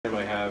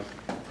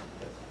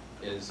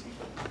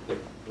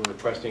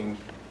requesting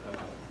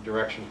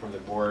direction from the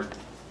board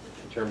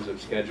in terms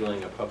of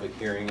scheduling a public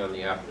hearing on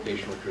the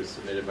application which was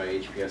submitted by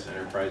HPS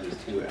Enterprises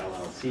 2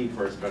 LLC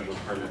for a special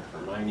permit for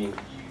mining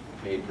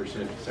made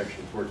pursuant to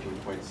section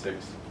 14.6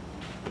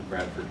 of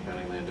Bradford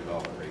County Land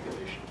Development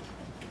Regulations.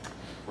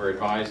 We're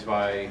advised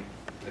by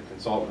the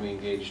consultant we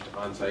engaged,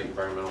 On-Site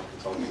Environmental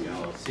Consulting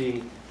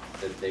LLC,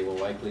 that they will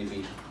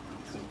likely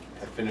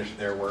have finished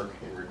their work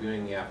in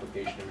reviewing the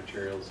application and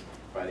materials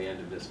by the end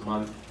of this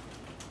month,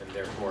 and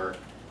therefore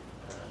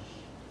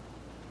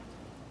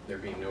there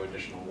being no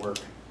additional work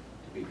to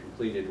be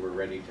completed, we're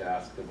ready to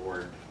ask the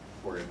board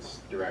for its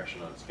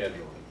direction on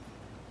scheduling.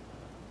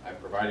 I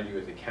provided you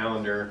with a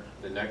calendar.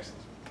 The next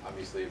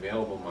obviously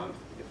available month,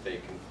 if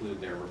they conclude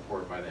their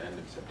report by the end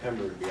of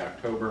September, would be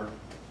October.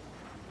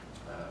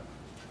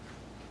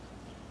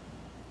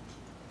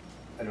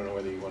 I don't know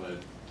whether you want to,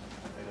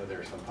 I know there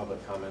are some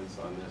public comments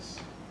on this.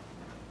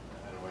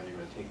 I don't know whether you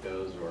want to take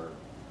those or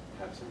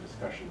have some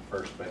discussion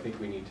first, but I think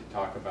we need to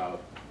talk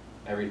about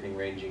everything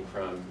ranging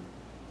from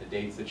the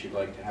dates that you'd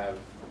like to have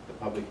the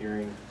public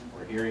hearing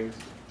or hearings,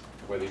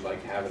 whether you'd like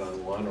to have it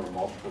on one or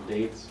multiple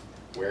dates,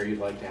 where you'd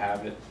like to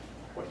have it,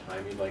 what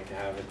time you'd like to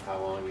have it, how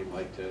long you'd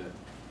like to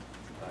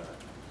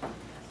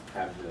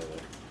have the,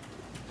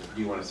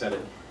 do you want to set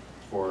it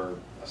for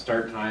a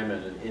start time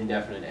and an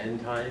indefinite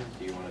end time?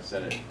 Do you want to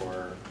set it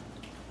for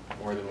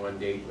more than one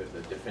date with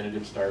a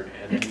definitive start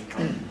and end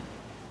time?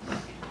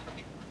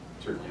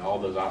 Certainly all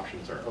those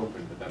options are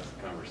open, but that's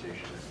the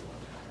conversation that we want.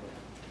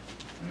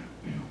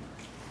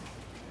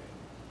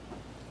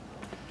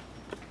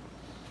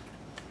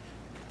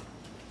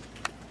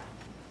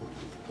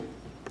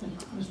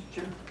 Mr.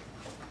 Chair,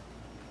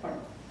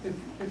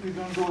 if you're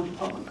going to go with the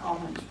public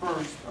comments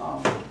first,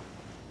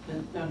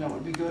 then that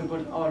would be good.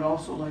 But I would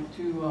also like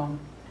to,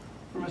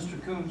 for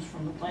Mr. Coombs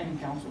from the Planning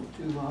Council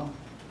to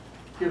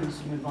give us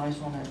some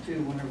advice on that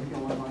too whenever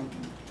he'll invite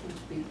him to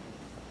speak.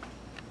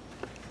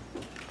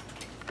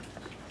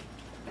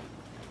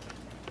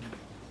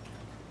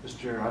 Mr.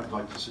 Chair, I'd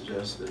like to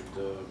suggest that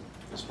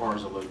as far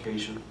as a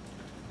location,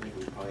 I think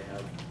we probably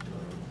have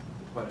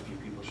quite a few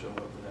people show up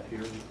for that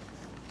hearing.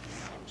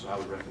 So I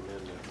would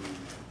recommend that we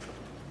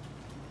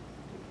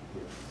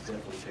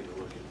definitely take a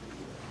look at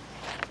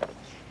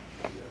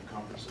the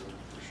conference center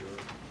for sure.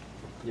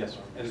 Yes,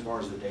 sir. And as far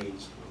as the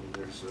dates, I mean,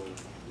 there's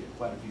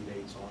quite a few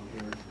dates on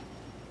here.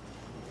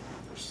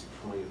 There's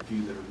only a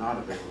few that are not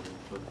available,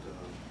 but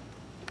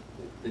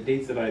the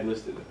dates that I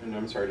listed, and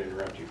I'm sorry to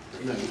interrupt you.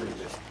 No,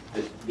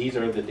 these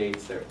are the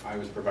dates that I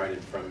was provided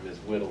from Ms.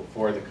 Whittle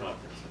for the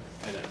conference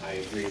center, and I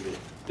agree that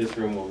this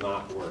room will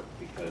not work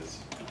because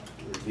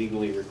we're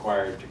legally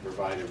required to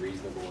provide a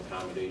reasonable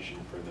accommodation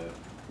for the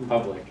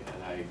public,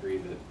 and I agree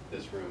that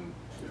this room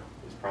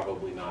is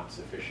probably not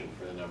sufficient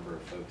for the number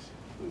of folks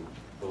who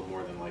will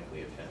more than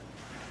likely attend.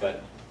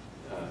 But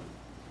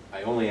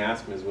I only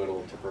asked Ms.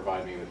 Whittle to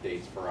provide me with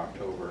dates for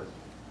October.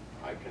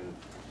 I can,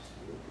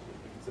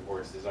 if it's the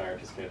board's desire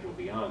to schedule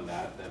beyond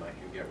that, then I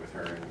can get with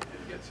her and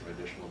get some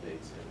additional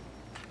dates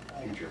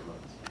in future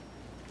months.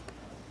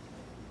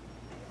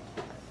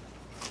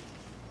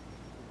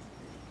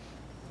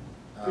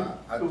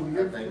 I think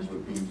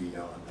we'd be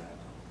beyond that.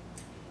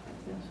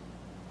 Yes.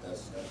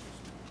 That's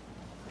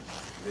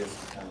this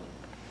kind of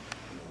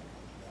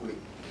quick.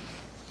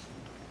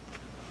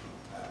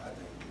 I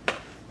think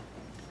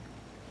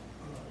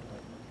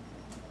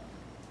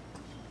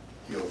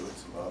deal with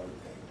some other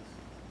things.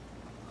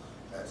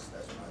 That's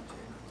my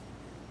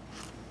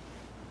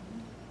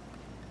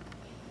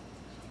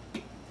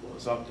take. well,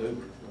 it's October. I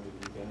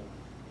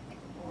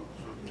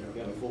mean, we've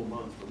got a full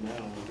month from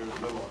now. We're going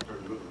to go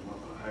October, a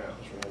month and a half.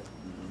 That's right.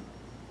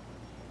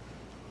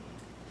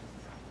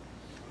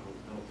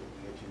 I don't think we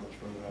get too much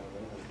further out of that.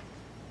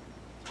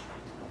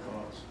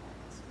 Thoughts?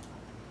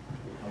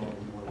 How long do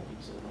we want to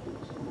keep setting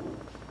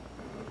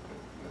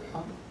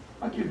up?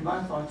 I'll give you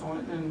my thoughts on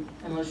it, and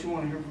unless you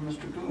want to hear from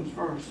Mr. Coombs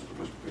first.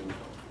 Mr. Coombs.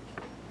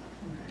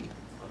 Okay.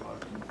 I'd like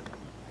to. Can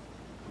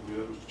we do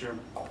that, Mr.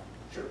 Chairman?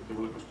 Sure. Can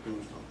we let Mr.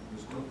 Coombs talk?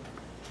 Ms. Cook?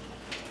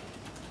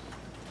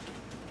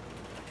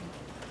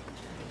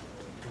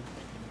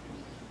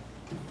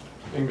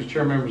 Thank you, Mr.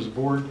 Chair, members of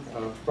the board.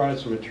 Provided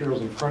some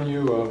materials in front of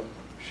you. A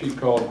sheet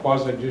called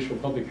Quasi-judicial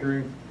public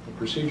hearing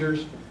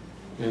procedures,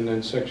 and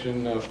then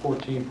section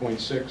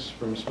 14.6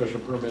 from special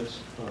permits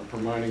for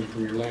mining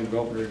from your land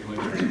development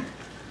regulations.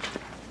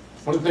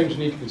 One of the things you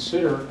need to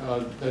consider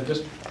that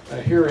this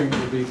hearing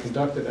will be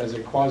conducted as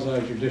a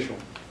quasi-judicial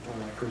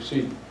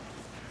proceeding,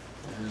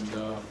 and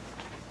we'll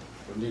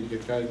need to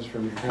get guidance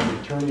from your county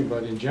attorney.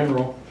 But in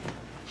general,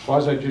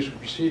 quasi-judicial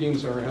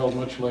proceedings are held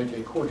much like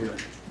a court hearing.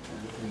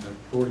 And the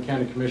Board of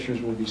County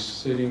Commissioners will be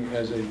sitting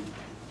as a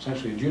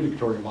essentially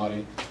adjudicatory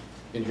body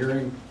in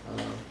hearing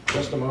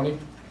testimony,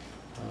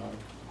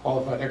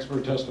 qualified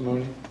expert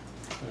testimony,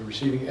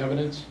 receiving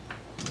evidence,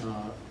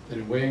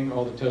 and weighing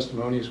all the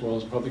testimony as well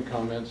as public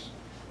comments,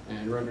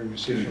 and rendering a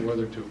decision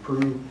whether to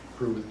approve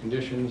with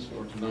conditions,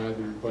 or deny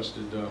the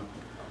requested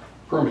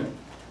permit.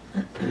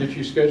 And if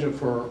you schedule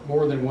for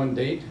more than one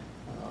date,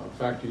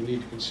 factor you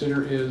need to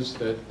consider is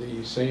that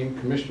the same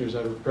commissioners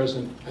that are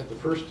present at the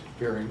first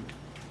hearing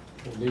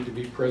will need to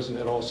be present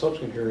at all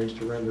subsequent hearings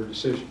to render a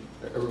decision.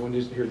 Everyone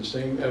needs to hear the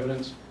same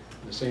evidence,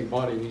 and the same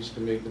body needs to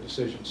make the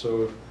decision.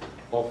 So if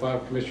all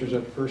 5 commissioners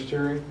at the first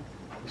hearing,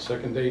 the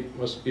second date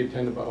must be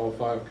attended by all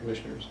 5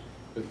 commissioners.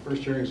 If the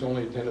first hearing is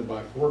only attended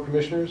by 4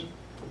 commissioners,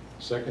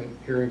 the second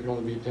hearing can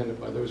only be attended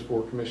by those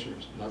 4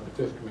 commissioners, not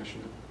the 5th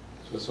commissioner.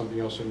 So that's something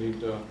else you need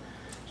to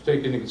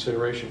take into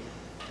consideration.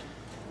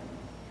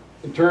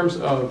 In terms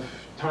of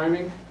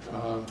timing,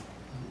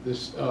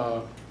 this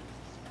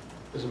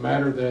is a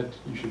matter that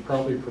you should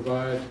probably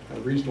provide a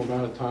reasonable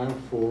amount of time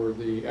for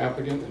the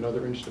applicant and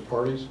other interested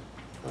parties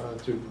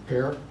to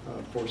prepare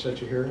for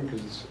such a hearing,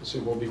 because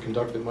it will be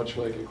conducted much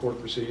like a court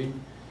proceeding.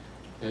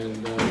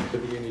 And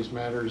typically in these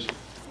matters,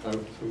 I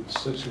would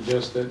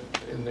suggest that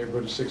in the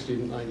neighborhood of 60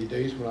 to 90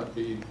 days will not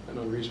be an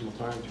unreasonable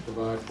time to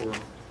provide for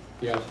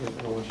the applicant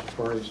and all interested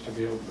parties to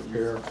be able to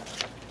prepare,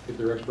 get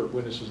their expert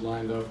witnesses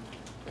lined up,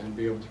 and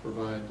be able to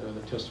provide the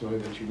testimony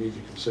that you need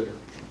to consider.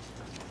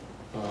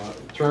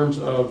 In terms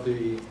of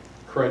the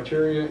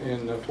criteria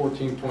in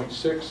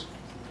 14.6,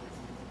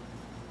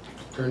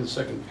 turn to the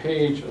second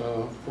page,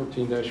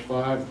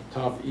 14-5,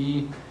 top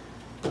E.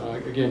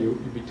 Again, you'll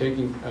be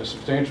taking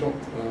substantial,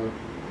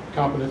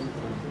 competent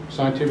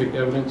scientific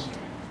evidence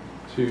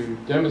to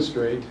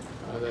demonstrate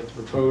that the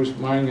proposed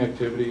mining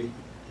activity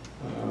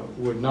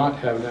would not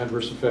have an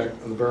adverse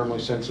effect on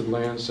environmentally sensitive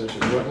lands such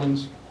as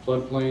wetlands,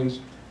 floodplains,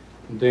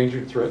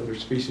 endangered, threatened, or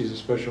species of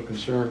special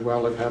concern,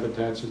 wildlife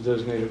habitats as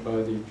designated by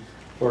the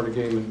Florida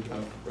Game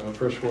and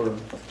Freshwater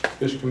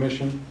Fish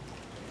Commission.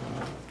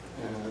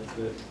 And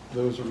that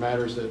those are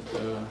matters that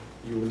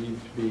you will need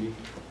to be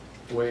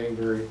weighing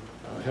very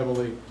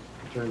heavily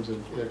in terms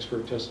of the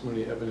expert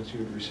testimony evidence you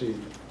would receive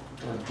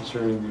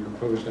concerning the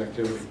proposed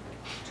activity.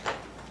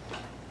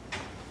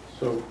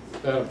 So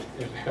with that,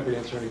 I'm happy to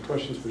answer any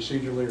questions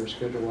procedurally or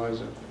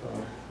schedule-wise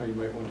how you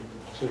might want to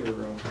consider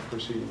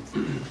proceeding.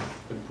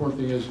 The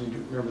important thing is, you need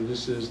to remember,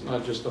 this is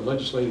not just a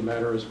legislative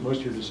matter as most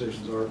of your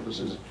decisions are. This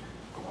is a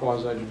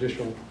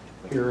quasi-judicial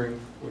hearing,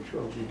 which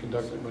will be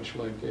conducted much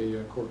like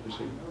a court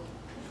proceeding.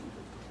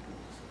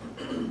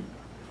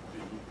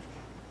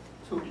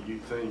 Do you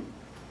think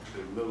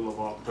the middle of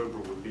October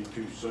would be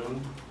too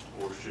soon,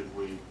 or should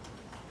we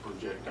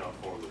project out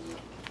farther than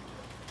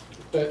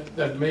that?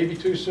 That may be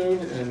too soon,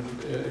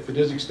 and if it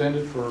is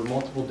extended for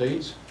multiple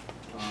dates,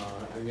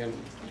 again,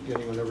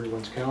 getting on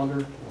everyone's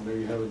calendar,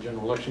 maybe you have a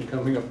general election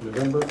coming up in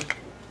November,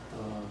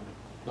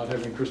 not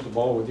having a crystal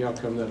ball what the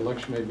outcome of that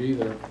election may be,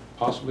 there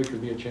possibly could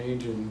be a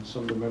change in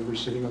some of the members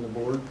sitting on the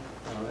board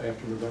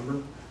after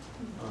November.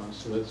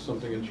 So that's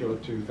something that you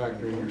have to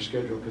factor in your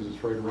schedule, because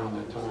it's right around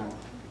that time.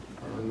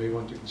 And may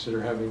want to consider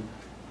having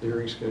the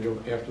hearing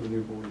scheduled after the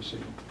new board is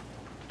seen.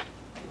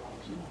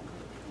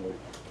 So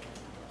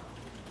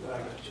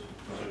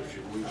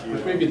should we give?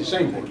 Which may be the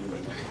same board.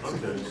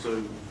 Okay,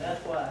 so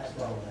That's why I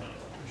saw that.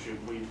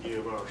 should we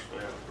give our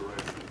staff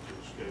direction to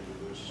schedule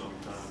this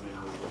sometime in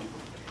November?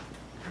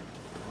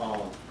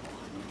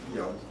 You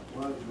know,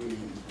 why don't we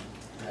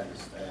have the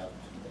staff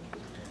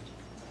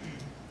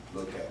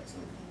look at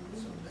some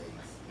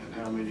dates? And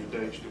how many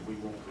dates do we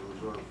want to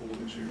reserve for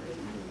this hearing?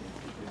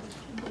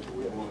 Do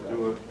we want to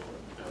do it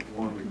at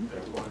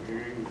one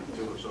hearing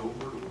until it's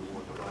over? Do we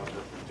want to divide it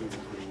up in 2 to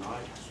 3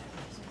 nights?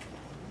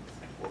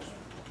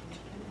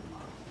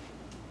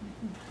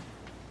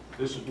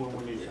 This is when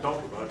we need to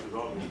talk about it, because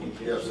obviously we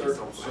Yeah, can't say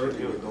something.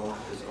 certainly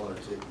it's going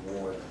to take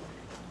more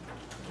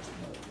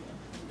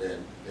than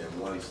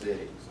one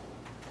sitting.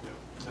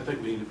 I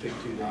think we need to pick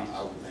 2 days.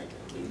 I would think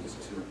at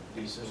least 2.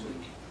 December.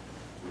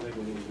 I think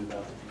we need to do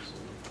about the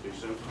December.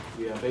 December.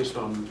 Yeah, based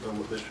on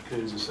what Mr.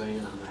 Coons is saying,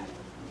 and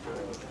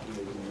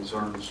the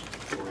concerns,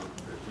 or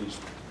at least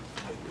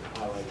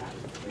highlighted,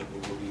 that there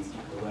will be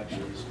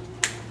elections.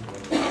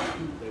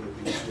 They would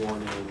be sworn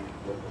in,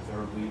 what, the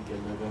 3rd week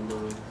in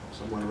November,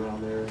 somewhere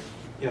around there.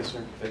 Yes,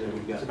 sir. And then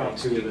we've got It's about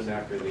 2 weeks Thanksgiving.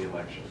 after the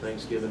election.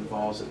 Thanksgiving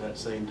falls at that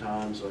same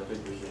time, so I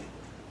think we should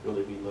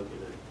really be looking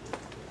at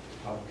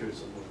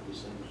somewhere in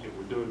December. If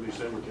we're doing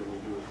December, can we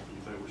do it, you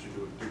think we should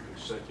do it 2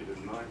 consecutive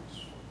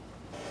nights?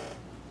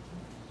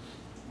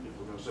 If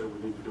we're gonna say we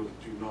need to do it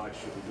 2 nights,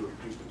 should we do it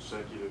 2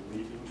 consecutive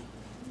meetings?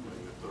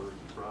 Maybe a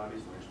Thursday, Friday,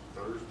 next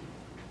Thursday?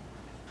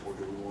 Or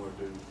do we wanna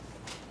do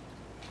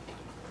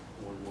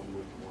one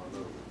week and one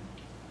another?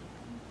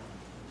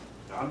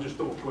 I'm just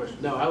throwing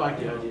questions. No, I like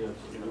the idea of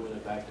doing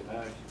it back to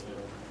back,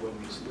 whether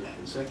it's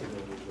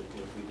consecutively, but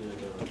if we did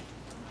like a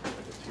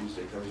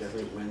Tuesday, Thursday, I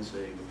think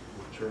Wednesday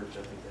with church,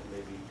 I think that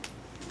may be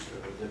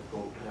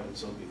difficult having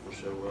some people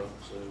show up,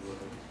 so.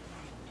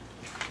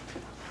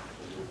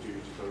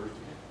 Tuesday,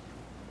 Thursday.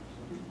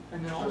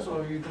 And then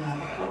also, you're gonna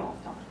have a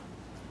cutoff time.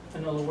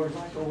 In other words,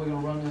 like, are we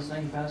gonna run this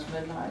thing past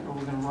midnight, or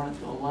we're gonna run it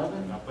till 11?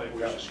 And I think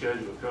we should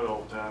schedule a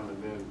cutoff time,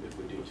 and then if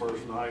we do the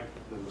first night,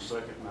 then the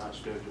second night,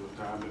 schedule a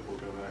time that we're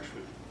gonna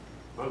actually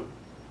vote,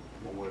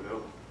 one way or the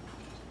other.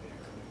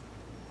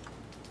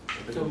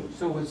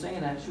 So with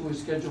saying that, should we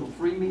schedule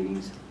 3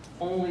 meetings,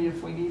 only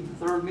if we need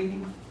the 3rd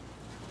meeting?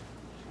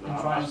 No, and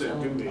try I and said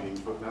settle 2 it. meetings,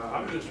 but now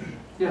I'm just,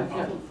 Yeah,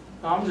 yeah.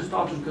 No, I'm just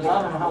talking, because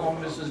I don't know how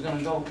long this is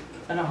gonna go.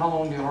 I know how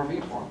long the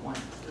RV park went.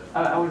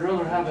 I would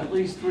rather have at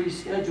least 3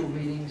 scheduled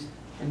meetings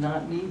and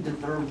not need the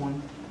third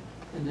one,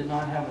 and to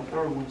not have a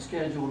third one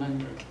scheduled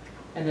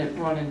and it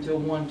run until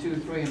 1, 2,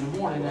 3 in the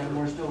morning, and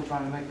we're still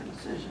trying to make a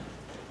decision.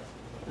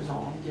 Is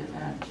all I'm getting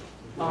at.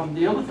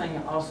 The other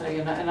thing I'll say,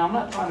 and I'm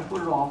not trying to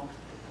put it off,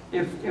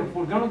 if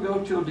we're gonna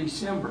go till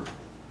December,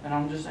 and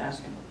I'm just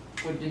asking,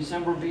 with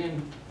December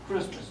being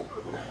Christmas,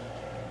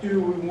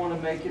 do we wanna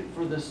make it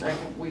for the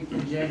second week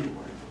in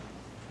January?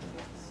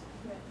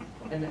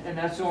 And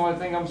that's the only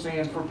thing I'm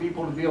saying, for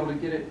people to be able to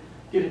get it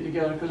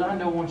together, because I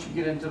know once you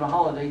get into the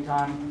holiday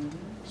time,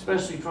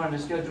 especially trying to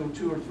schedule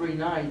 2 or 3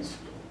 nights,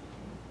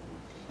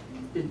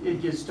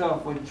 it gets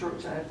tough with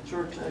church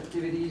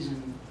activities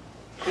and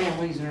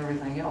families and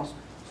everything else.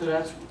 So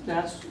that's,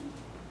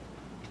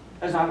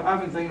 as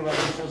I've been thinking about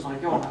this, just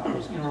like y'all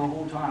have, the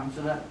whole time,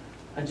 so that,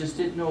 I just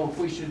didn't know if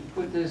we should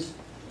put this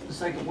the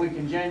second week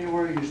in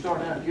January. You're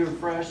starting out the year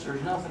fresh,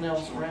 there's nothing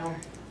else around.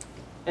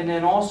 And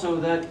then also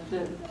that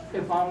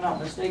if I'm not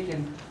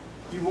mistaken,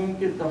 you won't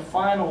get the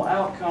final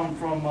outcome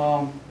from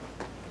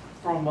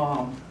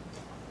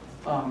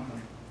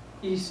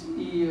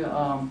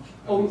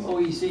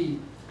OEC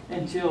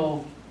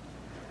until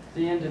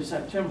the end of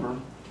September.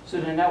 So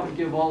then that would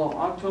give all of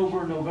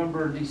October,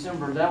 November,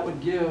 December. That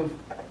would give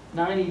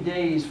 90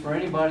 days for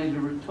anybody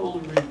to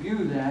totally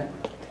review that,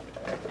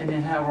 and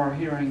then have our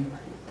hearing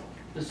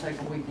the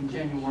second week in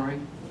January,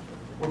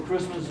 where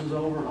Christmas is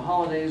over, the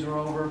holidays are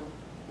over,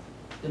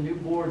 the new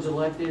board's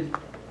elected,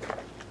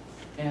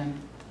 and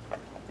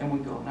we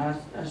go. Now,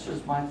 that's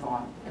just my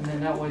thought. And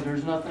then that way,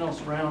 there's nothing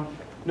else around.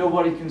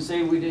 Nobody can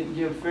say we didn't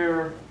give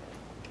fair,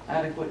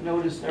 adequate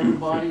notice to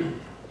everybody,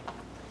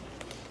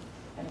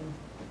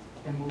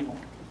 and move on.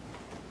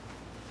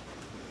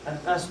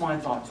 That's my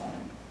thoughts on it.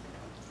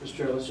 Mr.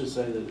 Chair, let's just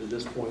say that at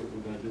this point,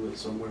 we're gonna do it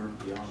somewhere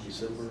beyond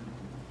December,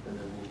 and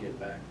then we'll get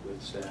back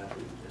with staff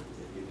and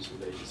give you some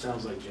dates. It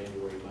sounds like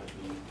January might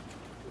be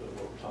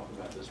what we're talking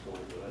about at this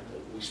point, but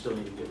we still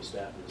need to get with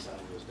staff and decide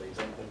on those dates.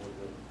 I don't think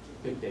we're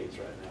the big dates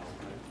right now,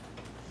 right?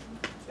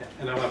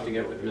 And I'll have to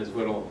get with Ms.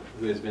 Whittle,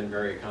 who has been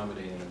very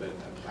accommodating, but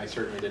I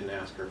certainly didn't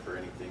ask her for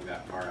anything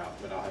that far out,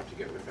 but I'll have to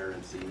get with her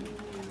and see.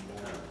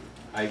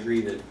 I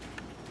agree that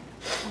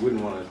you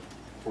wouldn't want to,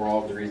 for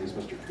all of the reasons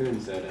Mr. Kuhn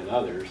said and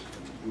others,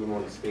 you wouldn't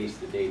want to space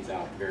the dates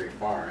out very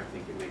far. I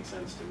think it makes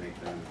sense to make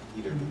them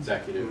either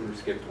consecutive or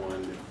skip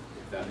one if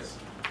that's.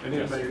 and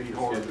it may be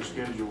hard to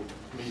schedule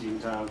meeting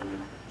times,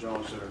 and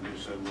John said in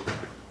December.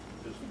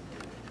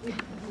 It's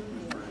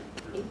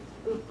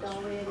booked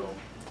already.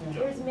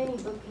 There's many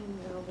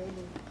bookings already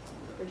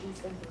for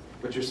December.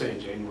 But you're saying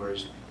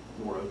January's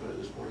more open at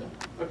this point?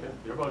 Okay.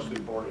 Everybody's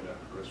still partying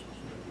after Christmas.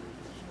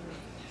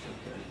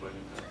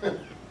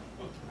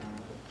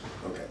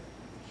 Okay.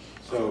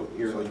 So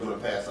you're gonna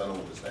pass that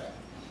on to staff?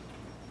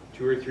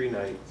 2 or 3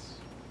 nights,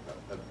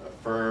 a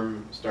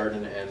firm start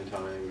and end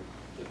time,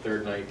 the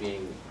third night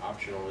being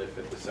optional if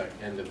at the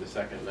end of the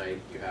second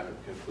night you haven't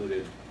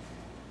concluded,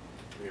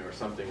 or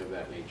something of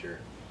that nature,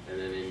 and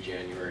then in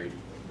January,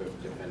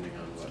 depending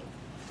on what.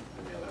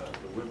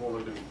 We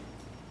want to do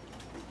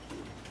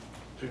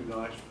 2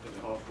 nights and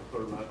the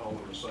third night all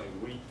in the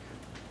same week.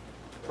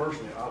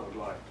 Personally, I would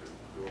like to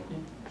do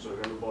them, so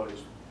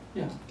everybody's.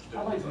 Yeah,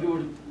 I'd like to do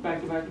it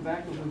back to back to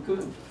back if we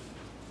could.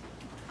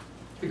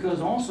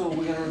 Because also,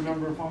 we gotta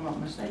remember, if I'm not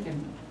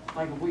mistaken,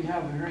 like if we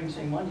have a hearing,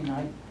 say Monday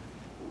night,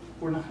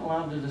 we're not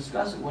allowed to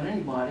discuss it with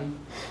anybody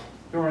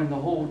during the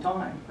whole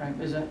time, right?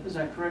 Is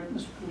that correct,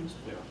 Mr. Coons?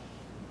 Yeah.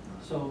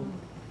 So,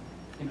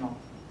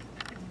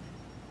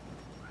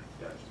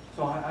 Gotcha.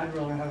 so I'd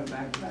rather have it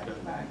back to back to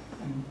back.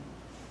 And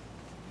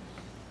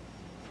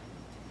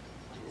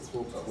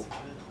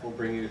We'll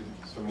bring you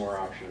some more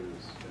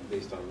options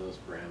based on those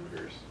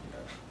parameters.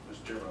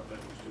 Mr. Chairman, I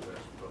think we still have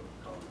some public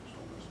comments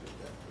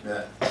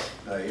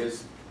on this.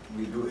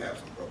 We do have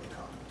some public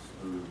comments.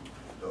 Do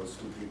those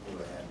 2 people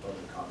that had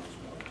public comments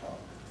want to talk?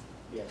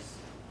 Yes.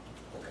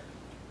 Okay.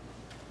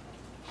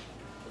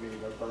 We need to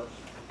go first?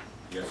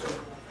 Yes, sir.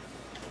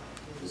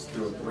 There's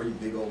still 3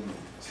 big old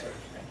meetings.